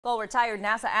Well, retired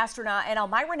NASA astronaut and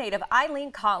Elmira native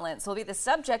Eileen Collins will be the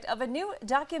subject of a new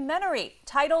documentary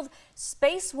titled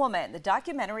Space Woman. The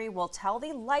documentary will tell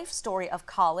the life story of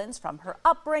Collins from her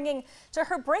upbringing to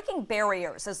her breaking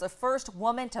barriers as the first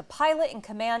woman to pilot and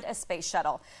command a space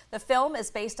shuttle. The film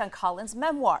is based on Collins'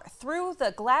 memoir, Through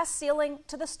the Glass Ceiling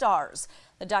to the Stars.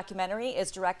 The documentary is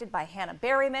directed by Hannah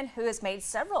Berryman, who has made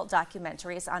several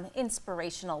documentaries on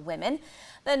inspirational women.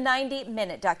 The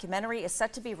 90-minute documentary is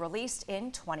set to be released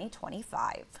in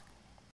 2025.